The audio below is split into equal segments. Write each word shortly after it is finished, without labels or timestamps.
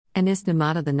Annest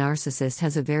Namata, the narcissist,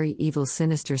 has a very evil,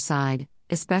 sinister side,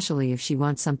 especially if she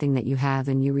wants something that you have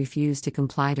and you refuse to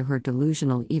comply to her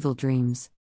delusional evil dreams.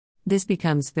 This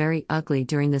becomes very ugly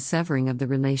during the severing of the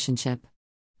relationship.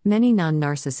 Many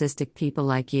non-narcissistic people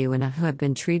like you and who have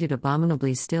been treated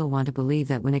abominably still want to believe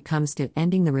that when it comes to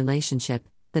ending the relationship,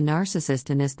 the narcissist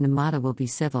Annest Namata will be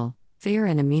civil, fair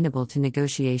and amenable to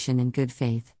negotiation in good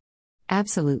faith.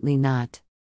 Absolutely not.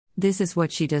 This is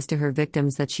what she does to her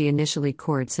victims, that she initially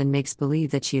courts and makes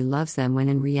believe that she loves them when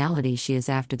in reality she is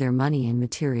after their money and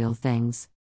material things.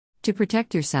 To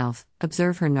protect yourself,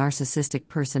 observe her narcissistic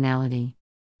personality.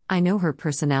 I know her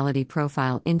personality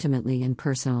profile intimately and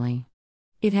personally.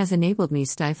 It has enabled me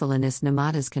stifle Annest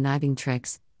Namata's conniving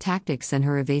tricks, tactics and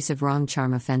her evasive wrong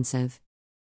charm offensive.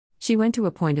 She went to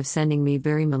a point of sending me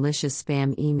very malicious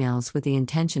spam emails with the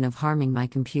intention of harming my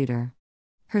computer.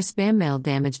 Her spam mail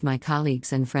damaged my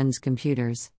colleagues' and friends'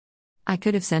 computers. I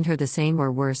could have sent her the same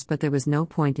or worse, but there was no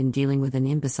point in dealing with an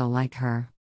imbecile like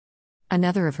her.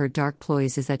 Another of her dark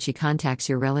ploys is that she contacts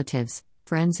your relatives,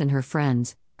 friends,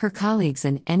 her colleagues,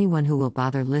 and anyone who will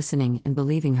bother listening and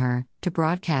believing her, to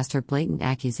broadcast her blatant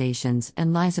accusations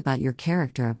and lies about your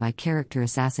character by character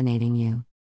assassinating you.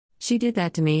 She did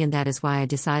that to me, and that is why I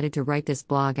decided to write this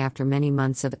blog after many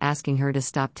months of asking her to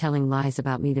stop telling lies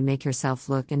about me to make herself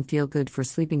look and feel good for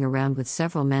sleeping around with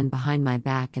several men behind my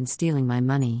back and stealing my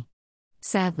money.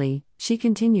 Sadly, she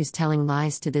continues telling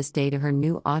lies to this day to her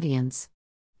new audience.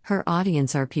 Her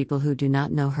audience are people who do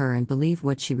not know her and believe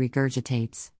what she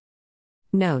regurgitates.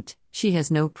 Note, she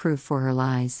has no proof for her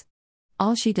lies.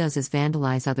 All she does is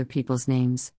vandalize other people's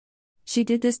names. She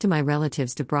did this to my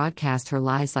relatives to broadcast her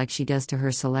lies like she does to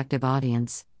her selective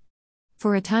audience.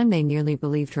 For a time they nearly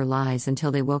believed her lies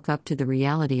until they woke up to the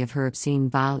reality of her obscene,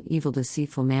 vile, evil,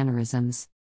 deceitful mannerisms.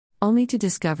 Only to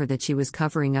discover that she was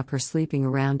covering up her sleeping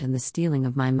around and the stealing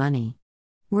of my money.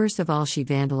 Worst of all, she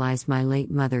vandalized my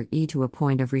late mother to a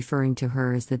point of referring to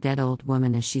her as the dead old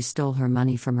woman as she stole her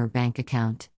money from her bank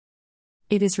account.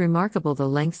 It is remarkable the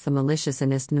lengths the malicious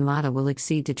Annest Namata will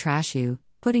exceed to trash you,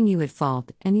 putting you at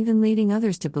fault, and even leading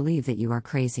others to believe that you are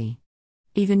crazy.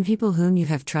 Even people whom you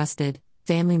have trusted,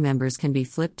 family members, can be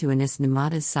flipped to Annest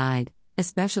Namata's side,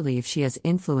 especially if she has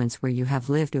influence where you have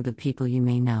lived or the people you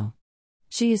may know.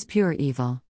 She is pure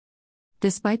evil.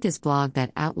 Despite this blog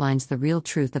that outlines the real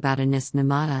truth about Annest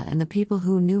Namata and the people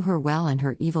who knew her well and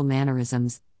her evil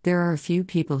mannerisms, there are a few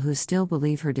people who still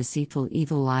believe her deceitful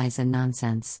evil lies and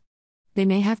nonsense. They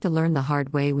may have to learn the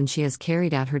hard way when she has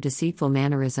carried out her deceitful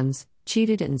mannerisms,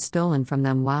 cheated and stolen from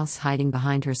them whilst hiding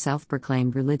behind her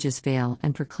self-proclaimed religious veil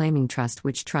and proclaiming trust,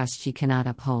 which trust she cannot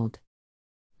uphold.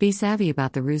 Be savvy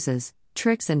about the ruses,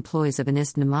 tricks and ploys of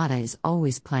Annest Namata is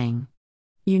always playing.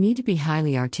 You need to be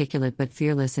highly articulate but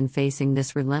fearless in facing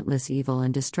this relentless, evil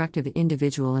and destructive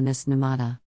individual Annest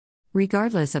Namata.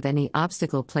 Regardless of any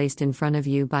obstacle placed in front of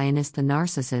you by Annest the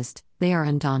narcissist, they are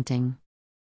undaunting.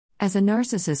 As a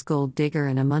narcissist gold digger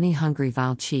and a money-hungry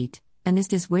vile cheat,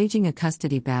 Annest is waging a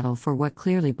custody battle for what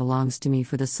clearly belongs to me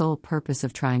for the sole purpose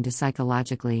of trying to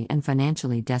psychologically and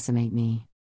financially decimate me.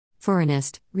 For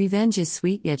Annest, revenge is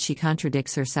sweet, yet she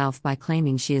contradicts herself by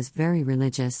claiming she is very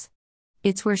religious.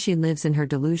 It's where she lives in her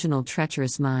delusional,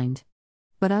 treacherous mind.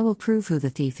 But I will prove who the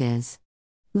thief is.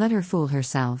 Let her fool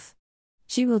herself.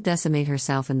 She will decimate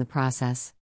herself in the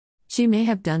process. She may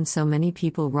have done so many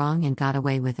people wrong and got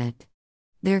away with it.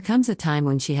 There comes a time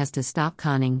when she has to stop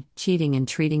conning, cheating and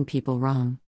treating people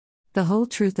wrong. The whole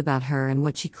truth about her and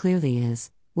what she clearly is,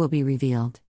 will be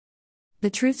revealed. The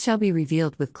truth shall be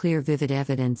revealed with clear, vivid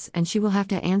evidence, and she will have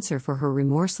to answer for her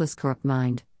remorseless, corrupt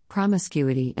mind,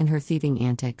 promiscuity and her thieving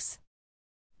antics.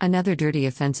 Another dirty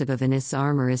offensive of Annest's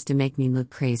armor is to make me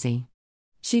look crazy.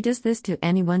 She does this to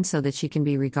anyone so that she can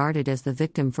be regarded as the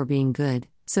victim for being good,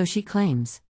 so she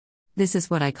claims. This is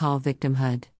what I call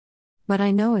victimhood. But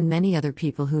I know, and many other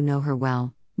people who know her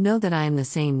well, know that I am the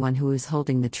same one who is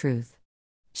holding the truth.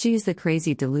 She is the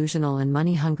crazy, delusional and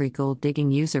money-hungry gold-digging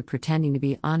user pretending to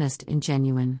be honest and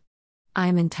genuine. I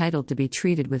am entitled to be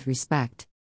treated with respect.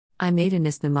 I made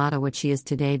Annest Namata what she is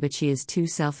today, but she is too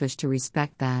selfish to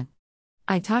respect that.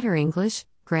 I taught her English,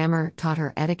 grammar, taught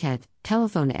her etiquette,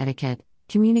 telephone etiquette,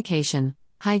 communication,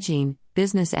 hygiene,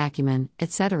 business acumen,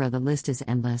 etc. The list is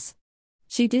endless.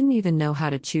 She didn't even know how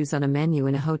to choose on a menu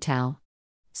in a hotel.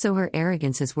 So her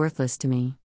arrogance is worthless to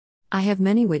me. I have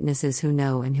many witnesses who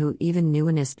know and who even knew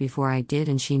Annest before I did,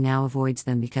 and she now avoids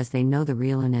them because they know the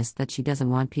real Annest that she doesn't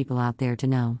want people out there to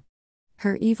know.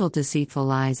 Her evil, deceitful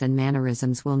lies and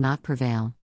mannerisms will not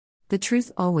prevail. The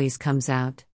truth always comes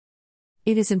out.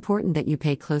 It is important that you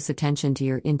pay close attention to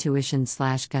your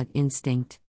intuition/gut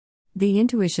instinct. The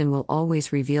intuition will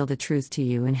always reveal the truth to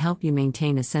you and help you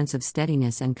maintain a sense of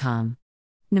steadiness and calm.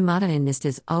 Namata Annest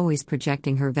is always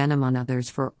projecting her venom on others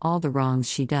for all the wrongs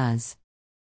she does.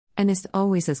 Annest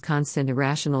always has constant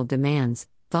irrational demands,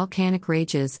 volcanic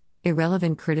rages,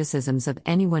 irrelevant criticisms of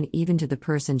anyone, even to the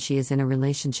person she is in a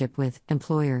relationship with,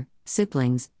 employer,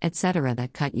 siblings, etc.,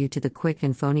 that cut you to the quick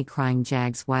and phony, crying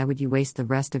jags. Why would you waste the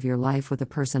rest of your life with a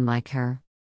person like her?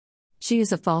 She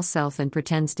is a false self and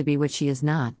pretends to be what she is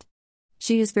not.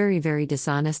 She is very, very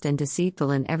dishonest and deceitful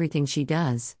in everything she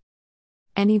does.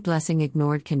 Any blessing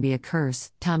ignored can be a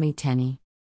curse. Tommy Tenney.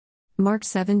 Mark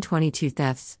 7:22.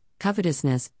 Thefts,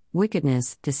 covetousness,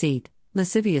 wickedness, deceit,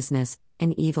 lasciviousness,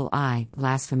 an evil eye,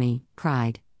 blasphemy,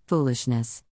 pride,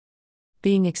 foolishness.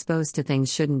 Being exposed to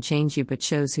things shouldn't change you but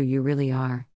shows who you really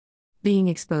are. Being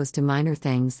exposed to minor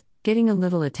things, getting a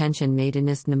little attention, made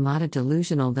Annest Namata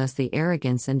delusional, thus the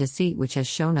arrogance and deceit which has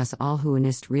shown us all who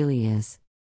Annest really is.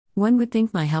 One would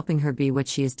think my helping her be what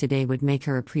she is today would make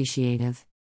her appreciative.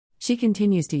 She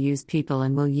continues to use people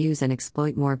and will use and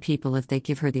exploit more people if they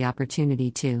give her the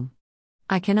opportunity to.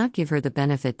 I cannot give her the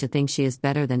benefit to think she is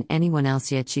better than anyone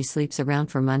else, yet she sleeps around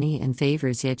for money and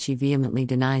favors, yet she vehemently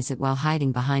denies it while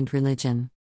hiding behind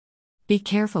religion. Be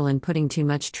careful in putting too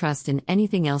much trust in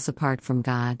anything else apart from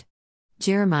God.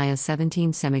 Jeremiah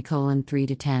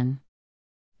 17:3-10.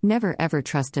 Never ever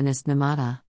trust Annest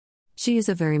Namata. She is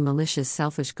a very malicious,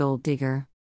 selfish gold digger.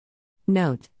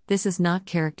 Note, this is not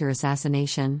character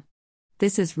assassination.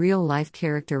 This is real-life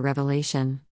character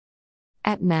revelation.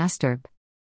 At Master.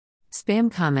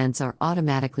 Spam comments are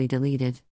automatically deleted.